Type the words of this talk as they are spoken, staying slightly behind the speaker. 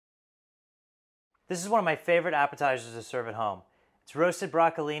This is one of my favorite appetizers to serve at home. It's roasted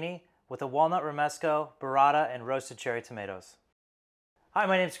broccolini with a walnut romesco, burrata, and roasted cherry tomatoes. Hi,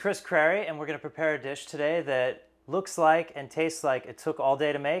 my name is Crary, and we're going to prepare a dish today that looks like and tastes like it took all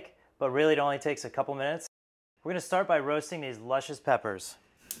day to make, but really it only takes a couple minutes. We're going to start by roasting these luscious peppers.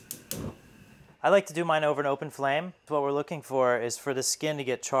 I like to do mine over an open flame. What we're looking for is for the skin to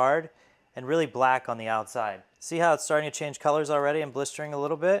get charred and really black on the outside. See how it's starting to change colors already and blistering a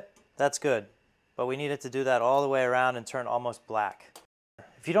little bit? That's good. But we need it to do that all the way around and turn almost black.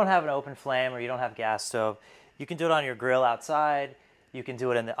 If you don't have an open flame or you don't have a gas stove, you can do it on your grill outside. You can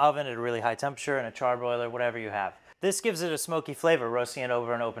do it in the oven at a really high temperature, in a charbroiler, whatever you have. This gives it a smoky flavor, roasting it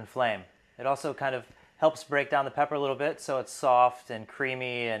over an open flame. It also kind of helps break down the pepper a little bit so it's soft and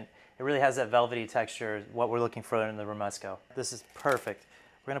creamy, and it really has that velvety texture, what we're looking for in the Romesco. This is perfect.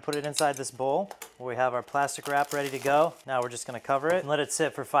 We're gonna put it inside this bowl where we have our plastic wrap ready to go. Now we're just gonna cover it and let it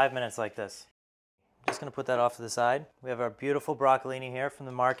sit for 5 minutes like this. Just gonna put that off to the side. We have our beautiful broccolini here from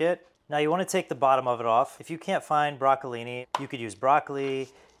the market. Now you wanna take the bottom of it off. If you can't find broccolini, you could use broccoli,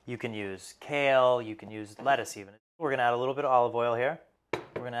 you can use kale, you can use lettuce even. We're gonna add a little bit of olive oil here.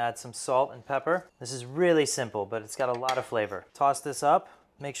 We're gonna add some salt and pepper. This is really simple, but it's got a lot of flavor. Toss this up,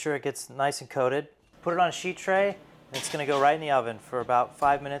 make sure it gets nice and coated. Put it on a sheet tray, and it's gonna go right in the oven for about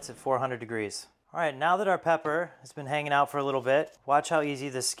 5 minutes at 400 degrees. All right, now that our pepper has been hanging out for a little bit, watch how easy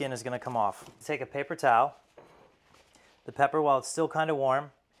this skin is gonna come off. Take a paper towel, the pepper while it's still kind of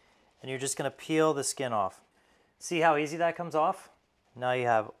warm, and you're just gonna peel the skin off. See how easy that comes off? Now you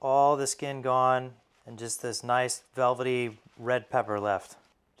have all the skin gone and just this nice velvety red pepper left.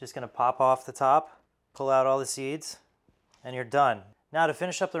 Just gonna pop off the top, pull out all the seeds, and you're done. Now to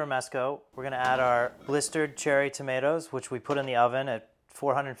finish up the Romesco, we're gonna add our blistered cherry tomatoes, which we put in the oven at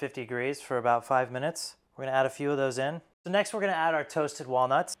 450 degrees for about 5 minutes. We're gonna add a few of those in. So next we're gonna add our toasted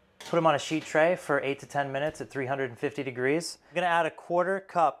walnuts. Put them on a sheet tray for 8 to 10 minutes at 350 degrees. I'm gonna add a 1/4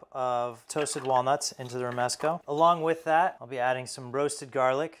 cup of toasted walnuts into the Romesco. Along with that, I'll be adding some roasted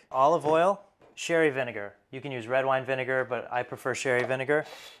garlic, olive oil, sherry vinegar. You can use red wine vinegar, but I prefer sherry vinegar.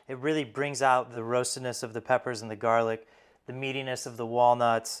 It really brings out the roastedness of the peppers and the garlic, the meatiness of the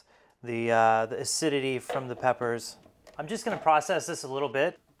walnuts, the acidity from the peppers. I'm just gonna process this a little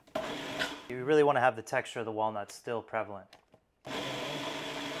bit. You really wanna have the texture of the walnuts still prevalent.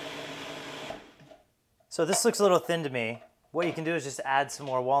 So this looks a little thin to me. What you can do is just add some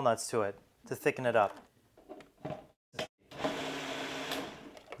more walnuts to it to thicken it up.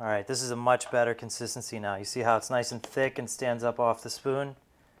 All right, this is a much better consistency now. You see how it's nice and thick and stands up off the spoon?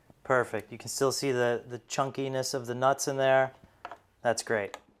 Perfect. You can still see the chunkiness of the nuts in there. That's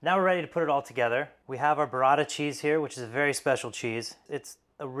great. Now we're ready to put it all together. We have our Burrata cheese here, which is a very special cheese. It's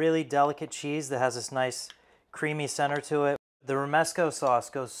a really delicate cheese that has this nice creamy center to it. The Romesco sauce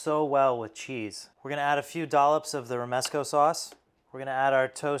goes so well with cheese. We're gonna add a few dollops of the Romesco sauce. We're gonna add our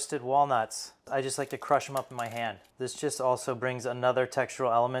toasted walnuts. I just like to crush them up in my hand. This just also brings another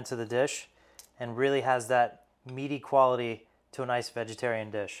textural element to the dish and really has that meaty quality to a nice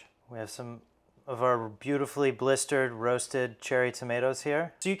vegetarian dish. We have some of our beautifully blistered roasted cherry tomatoes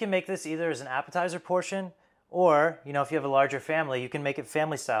here. So you can make this either as an appetizer portion or, you know, if you have a larger family, you can make it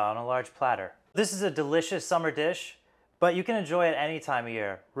family style on a large platter. This is a delicious summer dish, but you can enjoy it any time of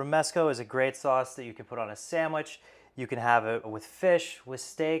year. Romesco is a great sauce that you can put on a sandwich. You can have it with fish, with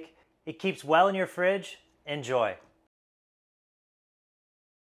steak. It keeps well in your fridge. Enjoy.